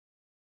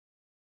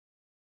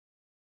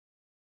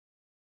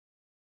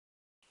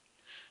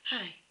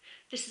Hi,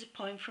 this is a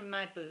poem from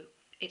my book.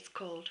 It's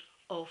called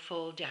All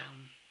Fall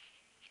Down.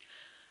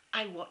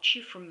 I watch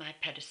you from my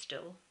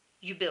pedestal.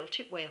 You built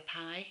it way up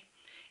high.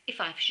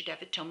 If I should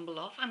ever tumble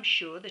off, I'm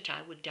sure that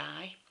I would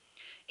die.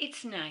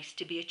 It's nice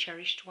to be a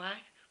cherished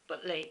wife,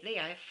 but lately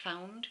I have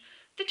found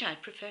that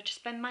I'd prefer to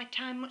spend my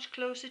time much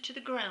closer to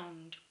the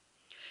ground.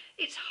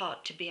 It's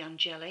hard to be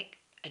angelic,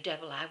 a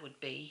devil I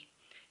would be,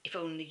 if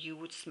only you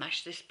would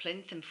smash this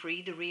plinth and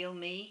free the real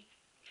me.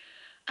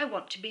 I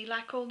want to be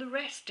like all the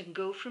rest and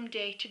go from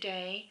day to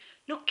day,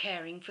 not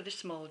caring for the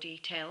small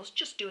details,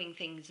 just doing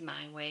things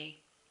my way.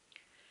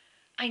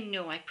 I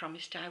know I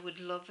promised I would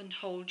love and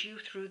hold you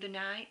through the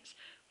nights,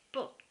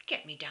 but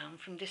get me down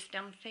from this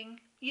damn thing.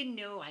 You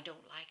know I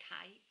don't like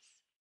heights.